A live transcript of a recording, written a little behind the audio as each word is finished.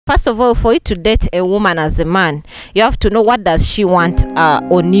first of all, for you to date a woman as a man, you have to know what does she want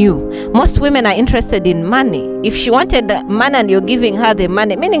on you. Most women are interested in money. If she wanted the man and you're giving her the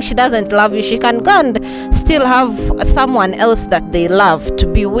money, meaning she doesn't love you, she can go and still have someone else that they love to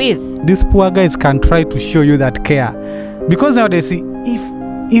be with. These poor guys can try to show you that care, because now they see,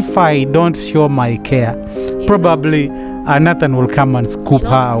 if I don't show my care, probably Nathan will come and scoop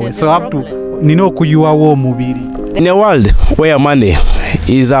her away. So I have to kujua wo mubiri. In a world where money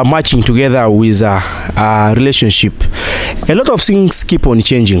is matching together with a relationship, a lot of things keep on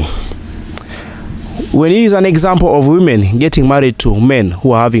changing. When he is an example of women getting married to men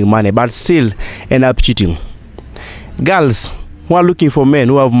who are having money but still end up cheating. Girls who are looking for men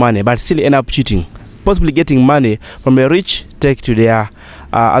who have money but still end up cheating, possibly getting money from the rich, take to their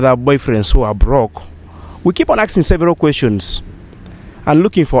other boyfriends who are broke. We keep on asking several questions and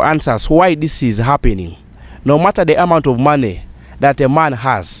looking for answers why this is happening. No matter the amount of money that a man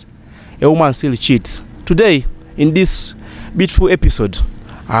has, a woman still cheats. Today, in this beautiful episode,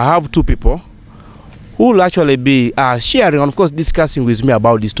 I have two people who will actually be sharing and of course discussing with me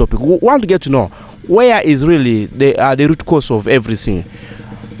about this topic. We want to get to know where is really the root cause of everything.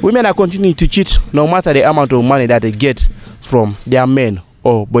 Women are continuing to cheat no matter the amount of money that they get from their men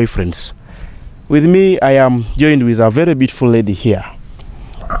or boyfriends. With me, I am joined with a very beautiful lady here.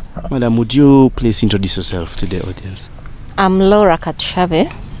 Madam, would you please introduce yourself to the audience? I'm Laura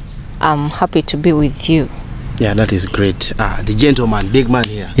Katshabe. I'm happy to be with you. Yeah, that is great. The gentleman, big man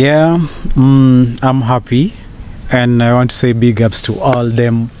here. Yeah, I'm happy. And I want to say big ups to all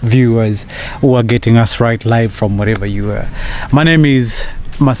them viewers who are getting us right live from wherever you are. My name is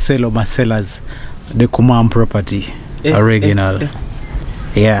Marcelo Marcelas, the Kumam property, original.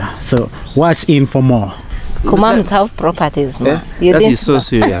 Yeah, so watch in for more. Kumams have properties, man. That is so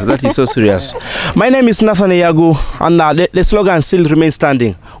serious. That is so serious. My name is Nathan Yagu, and the slogan still remains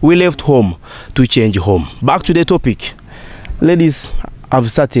standing. We left home to change home. Back to the topic. Ladies have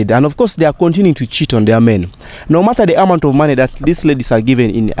started, and of course they are continuing to cheat on their men. No matter the amount of money that these ladies are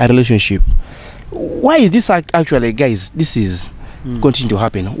given in a relationship. Why is this actually, guys, this is continuing to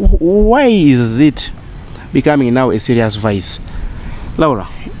happen? Why is it becoming now a serious vice? Laura,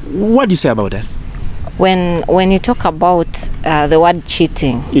 what do you say about that? When you talk about the word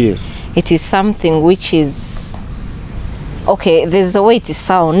cheating, yes, it is something which is okay. There's a way it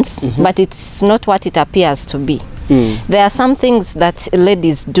sounds, but it's not what it appears to be. There are some things that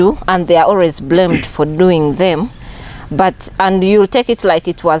ladies do, and they are always blamed for doing them. And you'll take it like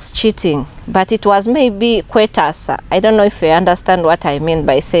it was cheating, but it was maybe kwetasa. I don't know if you understand what I mean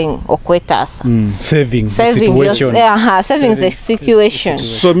by saying kwetasa. Saving the situation. Saving the situation.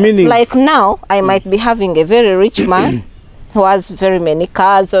 So meaning, like now, I might be having a very rich man who has very many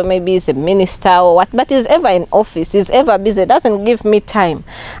cars, or maybe he's a minister or what, but he's ever in office, he's ever busy, doesn't give me time.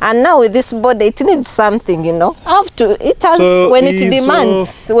 And now with this body, it needs something, you know. I have to, it has, so when it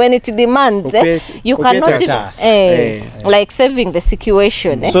demands, you cannot even, like saving the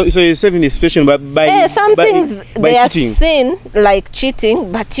situation. So you're saving the situation by some things they are cheating. seen like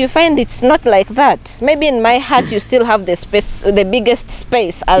cheating, but you find it's not like that. Maybe in my heart you still have the space, the biggest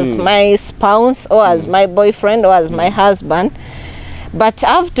space as my spouse or as my boyfriend or as my husband. But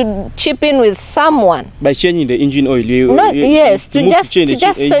I have to chip in with someone by changing the engine oil. To just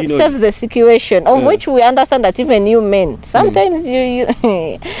save the situation, of which we understand that even you men sometimes you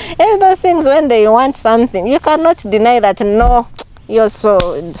those things, when they want something, you cannot deny that. No, you're so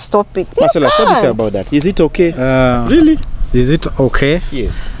stop it. Marcella, what do you say about that? Is it okay? Really? Is it okay?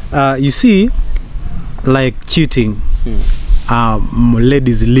 Yes. You see, like cheating,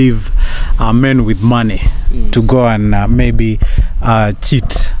 ladies leave men with money to go and maybe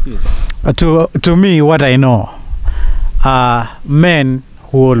cheat. Yes. To me, what I know, men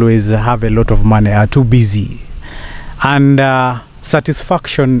who always have a lot of money are too busy, and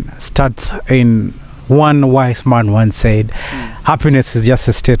satisfaction starts in. One wise man once said, happiness is just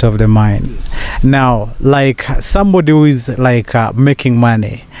a state of the mind. Yes. Now, like somebody who is like making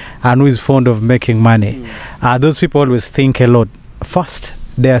money and who is fond of making money, those people always think a lot. First,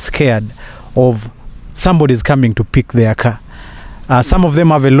 they are scared of somebody's coming to pick their car. Some of them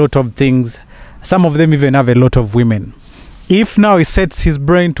have a lot of things. Some of them even have a lot of women. If now he sets his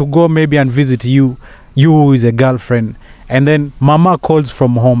brain to go maybe and visit you who is a girlfriend, and then mama calls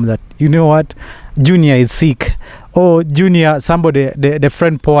from home that, you know what, Junior is sick, or Junior, somebody, the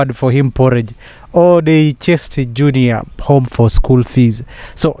friend poured for him porridge, or they chased Junior home for school fees.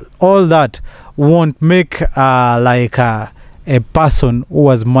 So all that won't make a person who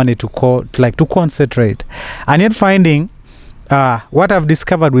has money to concentrate. And yet finding what I've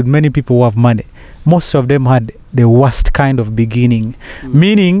discovered with many people who have money, most of them had the worst kind of beginning,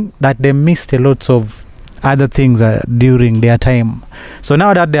 meaning that they missed a lot of other things during their time. So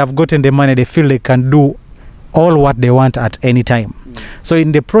now that they have gotten the money, they feel they can do all what they want at any time. So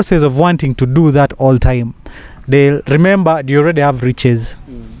in the process of wanting to do that all time, they remember you already have riches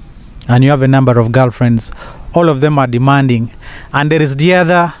and you have a number of girlfriends. All of them are demanding, and there is the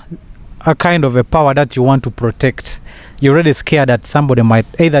other a kind of a power that you want to protect. You're already scared that somebody might,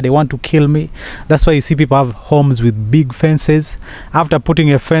 either they want to kill me. That's why you see people have homes with big fences. After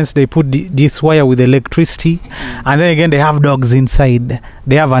putting a fence, they put this wire with electricity, and then again they have dogs inside.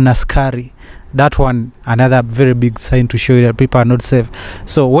 They have an askari. That one, another very big sign to show you that people are not safe.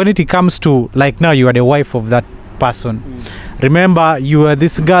 So when it comes to, like now, you are the wife of that person. Remember, you are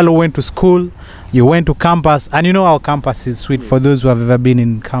this girl who went to school, you went to campus, and you know how campus is sweet for those who have ever been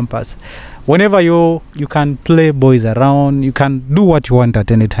in campus. Whenever you can play boys around, you can do what you want at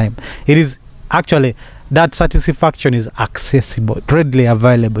any time. It is actually, that satisfaction is accessible, readily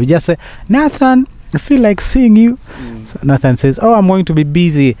available. You just say, Nathan, I feel like seeing you. So Nathan says, oh, I'm going to be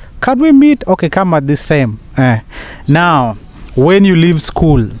busy. Can we meet? Okay, come at this time. Now, when you leave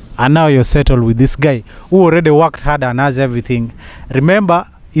school and now you're settled with this guy who already worked hard and has everything, remember,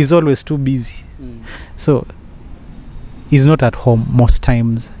 he's always too busy. So he's not at home most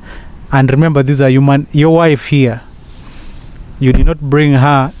times. And remember, these are human. Your wife here, you did not bring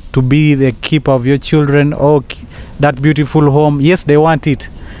her to be the keeper of your children or that beautiful home. Yes, they want it.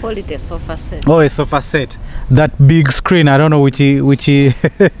 Call it a sofa set. Oh, a sofa set. That big screen, I don't know which which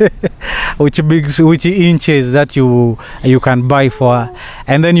inches that you can buy for her.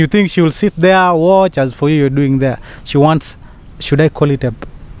 And then you think she will sit there, watch as for you're doing there. She wants, should I call it a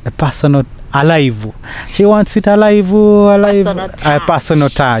personal alive? She wants it alive, a personal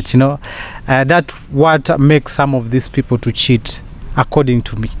touch, you know. That's what makes some of these people to cheat, according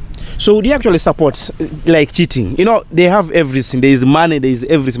to me. So do you actually support like cheating? You know, they have everything. There is money, there is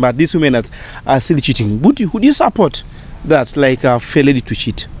everything, but these women that are still cheating. Would you support that, like a fair lady to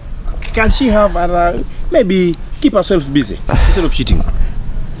cheat? Can she have maybe keep herself busy instead of cheating?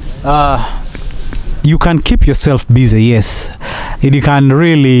 You can keep yourself busy, yes. You can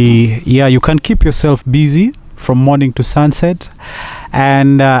really, you can keep yourself busy from morning to sunset.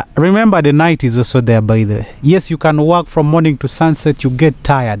 And remember, the night is also there by the... Yes, you can work from morning to sunset, you get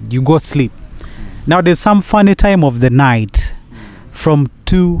tired, you go sleep. Now, there's some funny time of the night from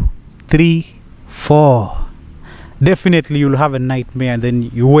 2, 3, 4. Definitely, you'll have a nightmare, and then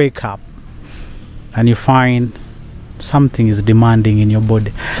you wake up and you find something is demanding in your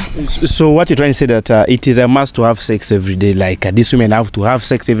body. So what you're trying to say that it is a must to have sex every day, like these women have to have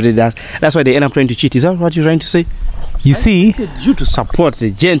sex every day, that's why they end up trying to cheat. Is that what you're trying to say? You see, you to support the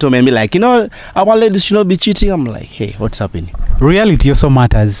gentleman, be like, you know, our ladies should not be cheating. I'm like, hey, what's happening? Reality also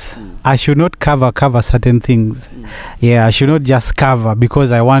matters. I should not cover certain things. Yeah, I should not just cover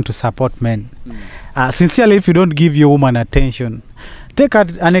because I want to support men. Sincerely, if you don't give your woman attention, take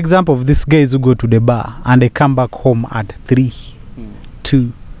an example of these guys who go to the bar and they come back home at 3,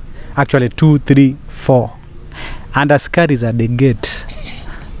 2, 3, 4, and askaris at the gate,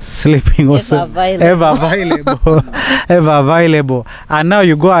 sleeping also, ever available. And now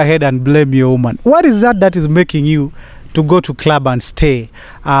you go ahead and blame your woman. What is that is making you to go to club and stay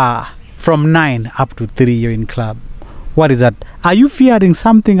from 9 up to 3? You're in club. What is that? Are you fearing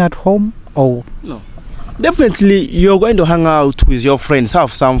something at home? Oh no. Definitely, you're going to hang out with your friends,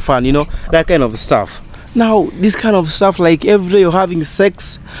 have some fun, you know, that kind of stuff. Now, this kind of stuff, like every day you're having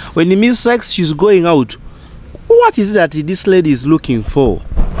sex. When you miss sex, she's going out. What is that this lady is looking for?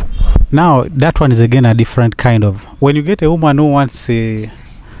 Now, that one is again a different kind of... When you get a woman who wants to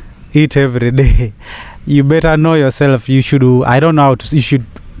eat every day, you better know yourself. You should, I don't know how to... You should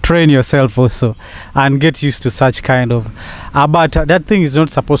train yourself also and get used to such kind of... but that thing is not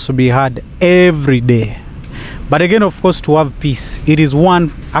supposed to be had every day. But again, of course, to have peace, it is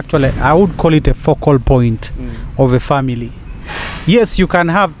one, actually, I would call it a focal point of a family. Yes, you can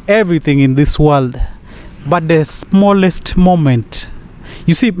have everything in this world, but the smallest moment,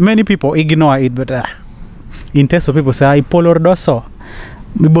 you see, many people ignore it, but in terms of people say, I polordoso.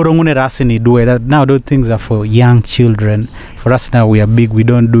 That now those things are for young children. For us now, we are big, we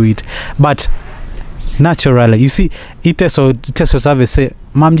don't do it. But naturally, you see, it so have say,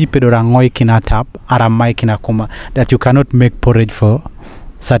 mamji pedorangoi kinatap, aramai kinakoma, that you cannot make porridge for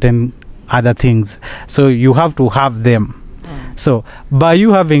certain other things. So you have to have them. So by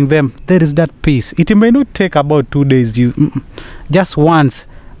you having them, there is that peace. It may not take about 2 days. You just once,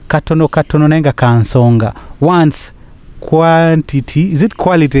 katono nenga kansonga. Once, quantity, is it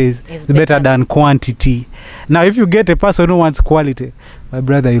quality is better than quantity. Now if you get a person who wants quality, my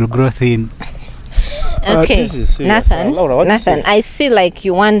brother, you'll grow thin. Okay, Nathan, Laura, Nathan, I see like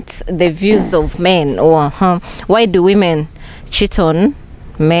you want the views of men, or why do women cheat on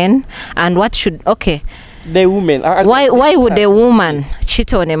men, and what should, okay, the woman, why would a woman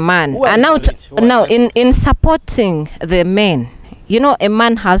cheat on a man? And now in supporting the men, you know, a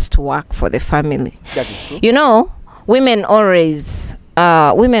man has to work for the family. That is true. You know, women always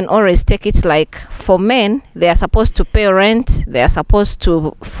take it like, for men, they are supposed to pay rent, they are supposed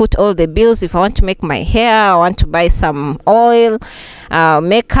to foot all the bills. If I want to make my hair, I want to buy some oil,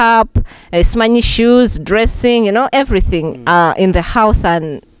 makeup, smanny shoes, dressing, you know, everything in the house,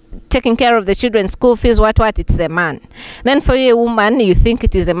 and taking care of the children's school fees, what, it's a man. Then for you, a woman, you think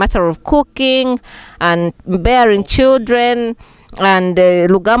it is a matter of cooking and bearing children and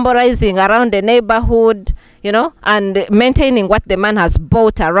lugamborizing around the neighborhood, you know, and maintaining what the man has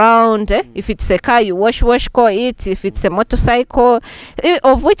bought around. If it's a car, you wash it. If it's a motorcycle,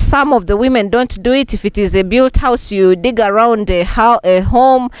 of which some of the women don't do it. If it is a built house, you dig around a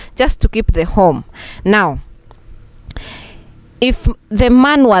home just to keep the home. Now, if the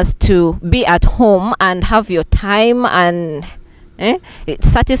man was to be at home and have your time and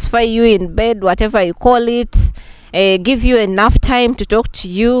satisfy you in bed, whatever you call it, give you enough time to talk to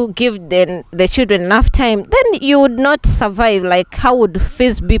you, give the children enough time, then you would not survive. Like, how would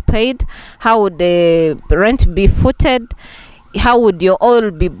fees be paid? How would the rent be footed? How would your oil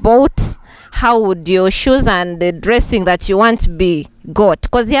be bought? How would your shoes and the dressing that you want be got?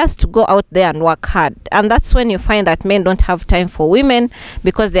 Because he has to go out there and work hard. And that's when you find that men don't have time for women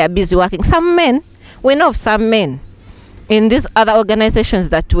because they are busy working. Some men, we know of some men in these other organizations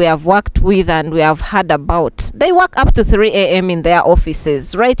that we have worked with and we have heard about, they work up to 3 a.m. in their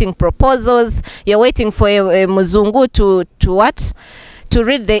offices, writing proposals. You're waiting for a muzungu to what? To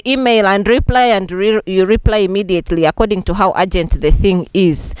read the email and reply, and you reply immediately according to how urgent the thing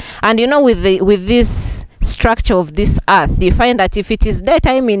is. And you know, with this structure of this earth, you find that if it is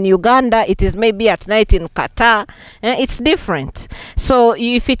daytime in Uganda, it is maybe at night in Qatar. It's different. So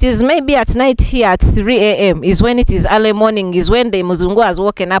if it is maybe at night here at 3 a.m. is when it is early morning, is when the Muzungu has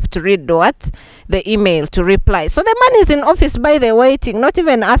woken up to read the email, to reply. So the man is in office by the waiting, not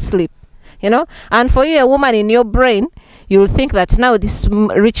even asleep, you know. And for you, a woman, in your brain, you'll think that now this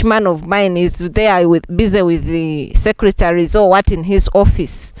rich man of mine is there busy with the secretaries or what in his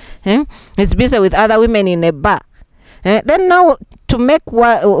office. He's busy with other women in a bar. Then now, to make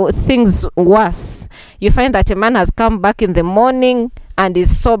things worse, you find that a man has come back in the morning and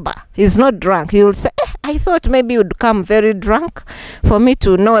is sober. He's not drunk. You'll say, I thought maybe you'd come very drunk for me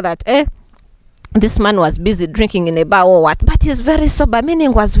to know that, this man was busy drinking in a bar or what. But he's very sober,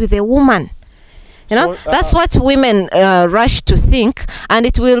 meaning was with a woman. You know, so, that's what women rush to think, and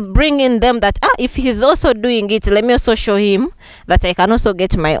it will bring in them that, if he's also doing it, let me also show him that I can also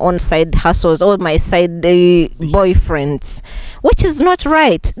get my own side hustles or my side boyfriends, which is not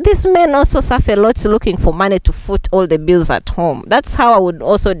right. These men also suffer a lot looking for money to foot all the bills at home. That's how I would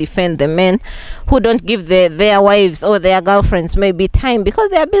also defend the men who don't give their wives or their girlfriends maybe time because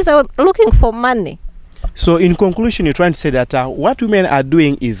they are busy looking for money. So in conclusion, you're trying to say that what women are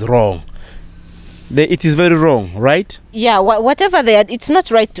doing is wrong. It is very wrong, right? Yeah, whatever they are, it's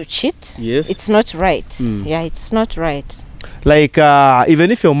not right to cheat. Yes. It's not right. Yeah, it's not right. Like, even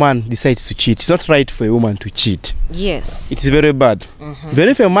if your man decides to cheat, it's not right for a woman to cheat. Yes. It is very bad. Even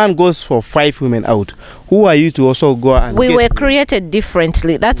if a man goes for 5 women out, who are you to also go and We were created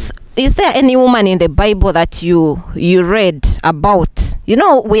differently. Is there any woman in the Bible that you read about? You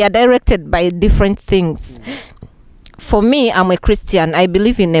know, we are directed by different things. For me, I'm a Christian. I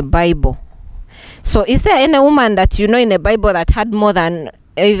believe in the Bible. So is there any woman that you know in the Bible that had more than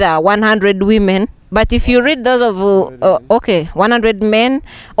either 100 women? But if you read those of 100 men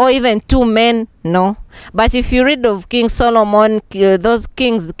or even 2 men, no. But if you read of King Solomon, those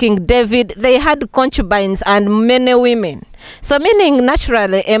kings, King David, they had concubines and many women. So meaning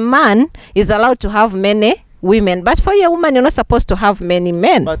naturally a man is allowed to have many women, but for a woman you're not supposed to have many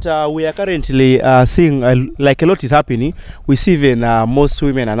men. But we are currently seeing like a lot is happening. We see even most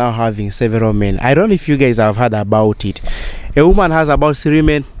women are now having several men. I don't know if you guys have heard about it. A woman has about 3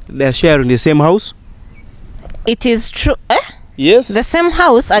 men. They're sharing the same house. It is true. Yes. The same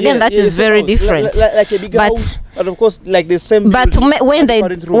house again. That is very different. Like a bigger house, but of course, like the same. But when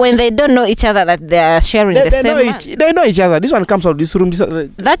they don't know each other, that they are sharing the same. They know each other. This one comes out of this room.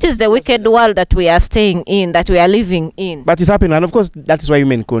 That is the wicked world that we are staying in, that we are living in. But it's happening, and of course, that is why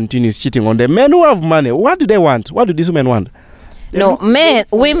women continue cheating on the men who have money. What do they want? What do these women want? No,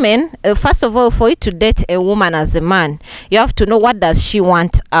 women, first of all, for you to date a woman as a man, you have to know what does she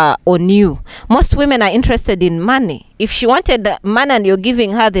want on you. Most women are interested in money. If she wanted money and you're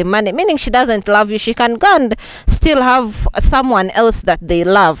giving her the money, meaning she doesn't love you, she can go and still have someone else that they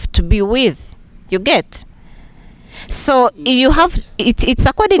love to be with. You get? So you have it's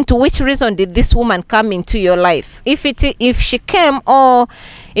according to which reason did this woman come into your life. If she came, or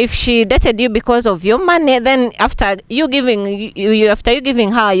if she dated you because of your money, then after you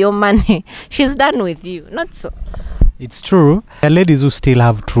giving her your money, she's done with you. Not so. It's true. There are ladies who still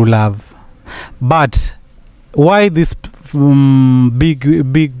have true love, but why this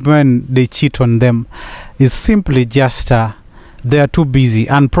big men they cheat on them is simply just they are too busy,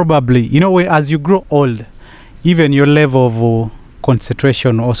 and probably, you know, as you grow old, even your level of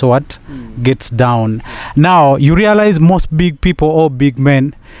concentration also gets down. Now you realize most big people or big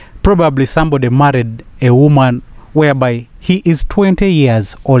men, probably somebody married a woman whereby he is 20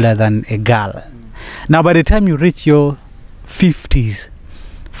 years older than a girl. Now by the time you reach your 50s,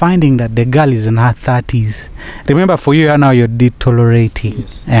 finding that the girl is in her 30s, remember, for you now you're detolerating.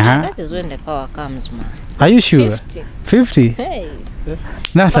 Yes. That is when the power comes, man. Are you sure? 50? Hey.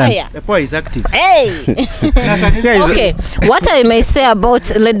 Nathan. Fire. The power is active. Hey. Okay. What I may say about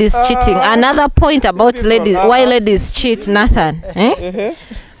ladies cheating. Another point about ladies. Why ladies cheat, Nathan?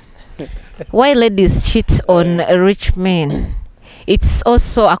 Why ladies cheat on rich men? It's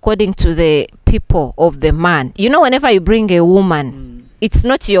also according to the people of the man. You know, whenever you bring a woman, it's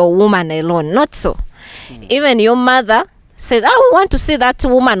not your woman alone. Not so. Even your mother says, we want to see that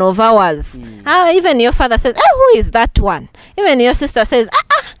woman of ours. Even your father says, who is that one? Even your sister says,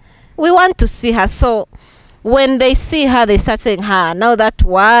 we want to see her. So when they see her, they start saying, now that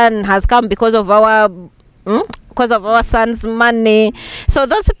one has come because of our son's money. So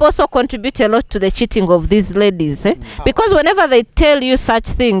those people also contribute a lot to the cheating of these ladies. Because whenever they tell you such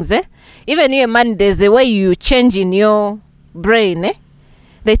things, even you, man, there's a way you change in your brain.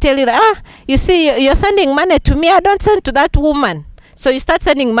 They tell you that, you see, you're sending money to me, I don't send to that woman. So you start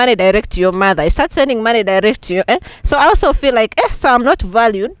sending money direct to your mother. You start sending money direct to you. So I also feel like, so I'm not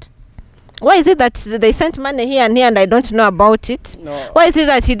valued. Why is it that they sent money here and I don't know about it? No. Why is it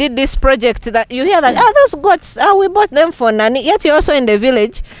that he did this project that you hear that, those goats, we bought them for nanny. Yet you're also in the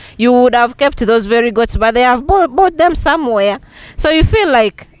village. You would have kept those very goats, but they have bought them somewhere. So you feel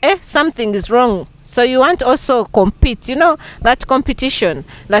like, something is wrong. So you want to also compete, you know, that competition.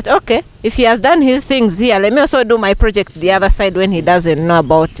 That, okay, if he has done his things here, let me also do my project the other side when he doesn't know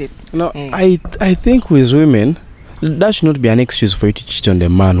about it. No, I think with women, that should not be an excuse for you to cheat on the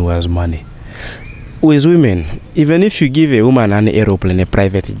man who has money. With women, even if you give a woman an aeroplane, a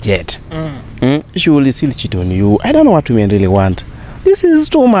private jet, she will still cheat on you. I don't know what women really want. This is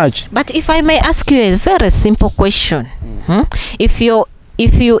too much. But if I may ask you a very simple question. If you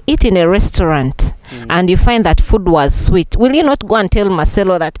eat in a restaurant and you find that food was sweet, will you not go and tell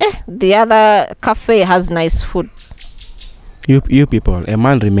Marcelo that the other cafe has nice food? You people, a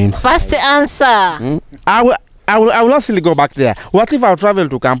man remains. First answer. I will not still go back there. What if I travel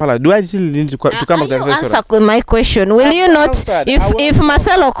to Kampala? Do I still need to come back to the restaurant? Answer my question. Will you not, if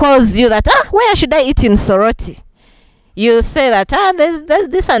Marcelo calls you that, where should I eat in Soroti? You say that, there's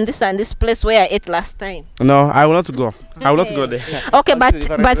this and this and this place where I ate last time. No, I will not go. I will not go there. Okay, but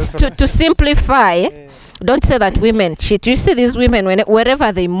to simplify, don't say that women cheat. You see these women,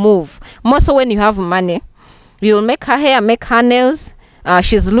 wherever they move, most when you have money, you'll make her hair, make her nails.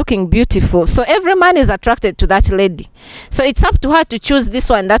 She's looking beautiful. So every man is attracted to that lady. So it's up to her to choose this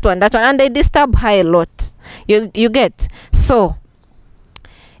one, that one, that one. And they disturb her a lot. You get? So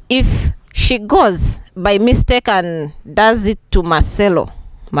if she goes by mistake and does it to Marcelo,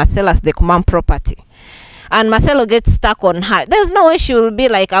 Marcelo's the command property, and Marcelo gets stuck on her, there's no way she will be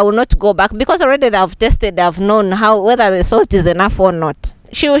like, I will not go back, because already they have tested, they have known whether the salt is enough or not.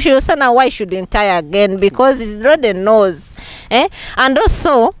 She will say, now why shouldn't I again? Because it already knows. And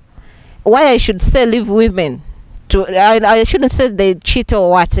also, why I should say leave women to, I shouldn't say they cheat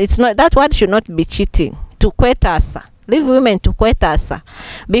or what. It's not, that word should not be cheating. To kwetasa. Leave women to kwetasa.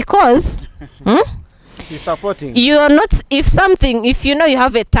 Because she's supporting. You are not, if you know you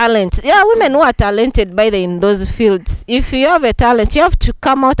have a talent, women who are talented by in those fields, if you have a talent, you have to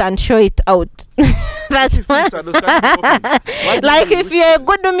come out and show it out. That's like if you're a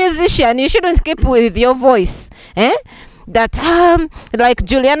good musician, you shouldn't keep with your voice. That like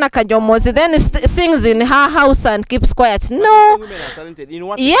Juliana Kajomozi then sings in her house and keeps quiet. No.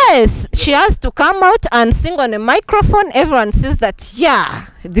 Yes, she has to come out and sing on a microphone. Everyone says that,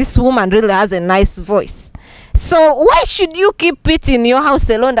 this woman really has a nice voice. So why should you keep it in your house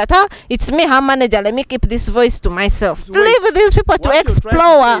alone? That it's me, her manager. Let me keep this voice to myself. So Leave these people to explore.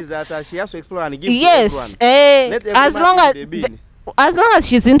 To say is that, she has to explore and give Yes, to everyone. as long as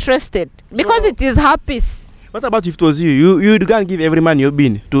she's interested, because So- it is her piece. What about if it was you? You'd go and give every man your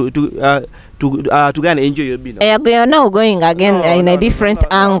bin to go and enjoy your bin. We are now going again No, in no, a no, different no,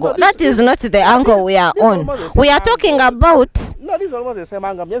 angle. no, That is not the angle we are this is on. almost the same We are angle. talking about. No, this is almost the same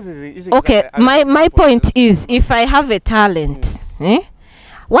angle. Yes, it's Okay, my point is, if I have a talent,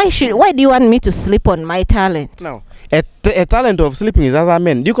 why do you want me to sleep on my talent? No, a talent of sleeping is other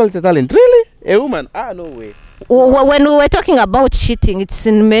men. Do you call it a talent? Really? A woman? No way. When we were talking about cheating, it's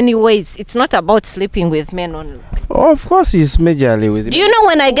in many ways. It's not about sleeping with men only. Oh, of course, it's majorly with. Do you know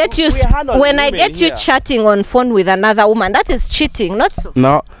when I get you We handle women you here. chatting on phone with another woman, that is cheating, not so.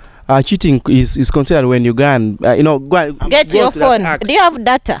 No, cheating is considered when you go and go and Get go your to that phone. act. Do you have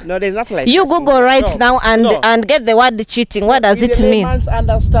data? No, there's nothing like You that. Google right No, now and no. and get the word cheating. What does it mean?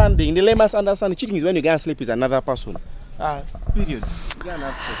 The layman's understanding, cheating is when you go and sleep with another person. Period. You can't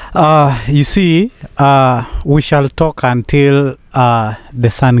have sex. You see, we shall talk until the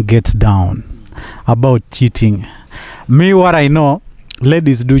sun gets down about cheating. Me, what I know,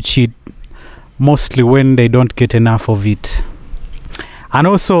 ladies do cheat mostly when they don't get enough of it. And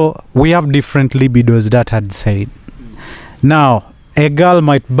also, we have different libidos, that had said. Now, a girl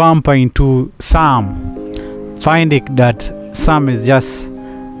might bump into Sam, find it that Sam is just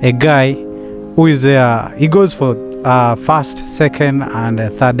a guy who is he goes for first, second, and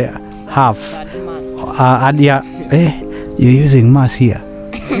third half. You're using mass here.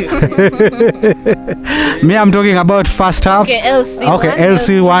 Me, I'm talking about first half. Okay, LC1, Okay,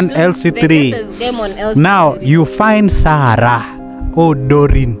 LC1, LC2. LC3. This is game on LC3. Now you find Sarah or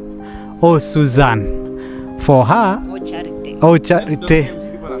Doreen or Susan. For her, Oh, charity. oh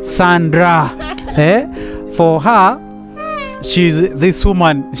Charity, Sandra. For her, she's this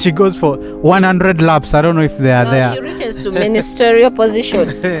woman. She goes for 100 laps. I don't know if they are No, there. she reaches to ministerial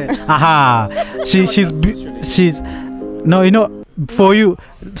positions. Aha. She's no, you know, for you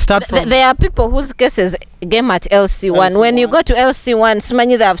start from There are people whose cases game at LC1. When you go to LC1,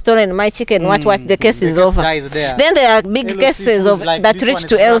 Smanyi, they have stolen my chicken. What? The case is over. Then there are big cases of that reach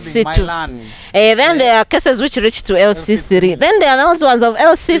to LC2. Then there are cases which reach to LC3. Then there are those ones of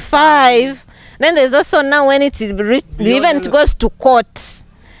LC5. Then there's also now when it even it goes to court.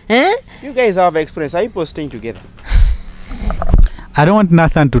 You guys have experience. Are you both staying together? I don't want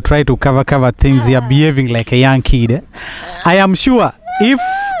Nathan to try to cover things. You're behaving like a young kid. I am sure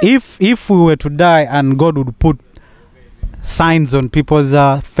if we were to die and God would put signs on people's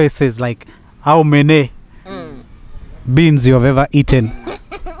faces like how many beans you have ever eaten.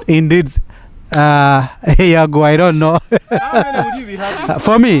 Indeed, here you go. I don't know. How many would you be having?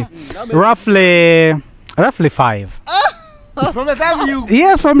 For me, roughly 5. From the time you.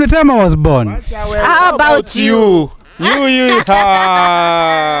 Yes, from the time I was born. How about you? You.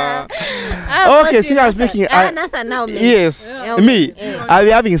 Okay, see, I'm speaking. Nathan, now me. Yes, Yeah, me. yeah. I'll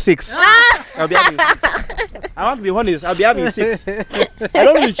be having 6. I'll be having 6. I want to be honest. I'll be having 6. I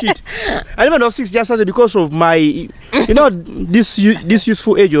don't really cheat. I never know 6 just started because of my, this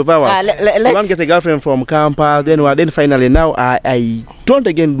useful age of ours. I want to get a girlfriend from campus. Then finally now I don't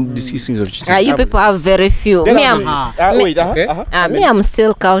again do these things of cheating. You people have very few. Then Me, I'm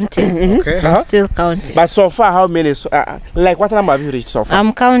still counting. Okay. I'm still counting. But so far, how many? Like what number have you reached so far?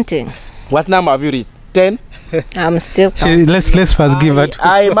 I'm counting. What number have you reached? 10? I'm still counting. Let's first give it.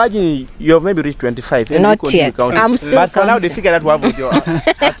 I imagine you have maybe reached 25. and Not you continue yet. counting. I'm still But for now, they counting. figure out what with your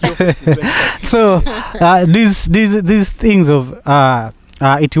at your face is 25. So these things of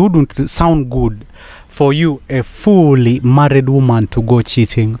it wouldn't sound good for you, a fully married woman, to go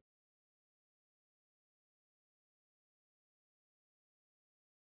cheating.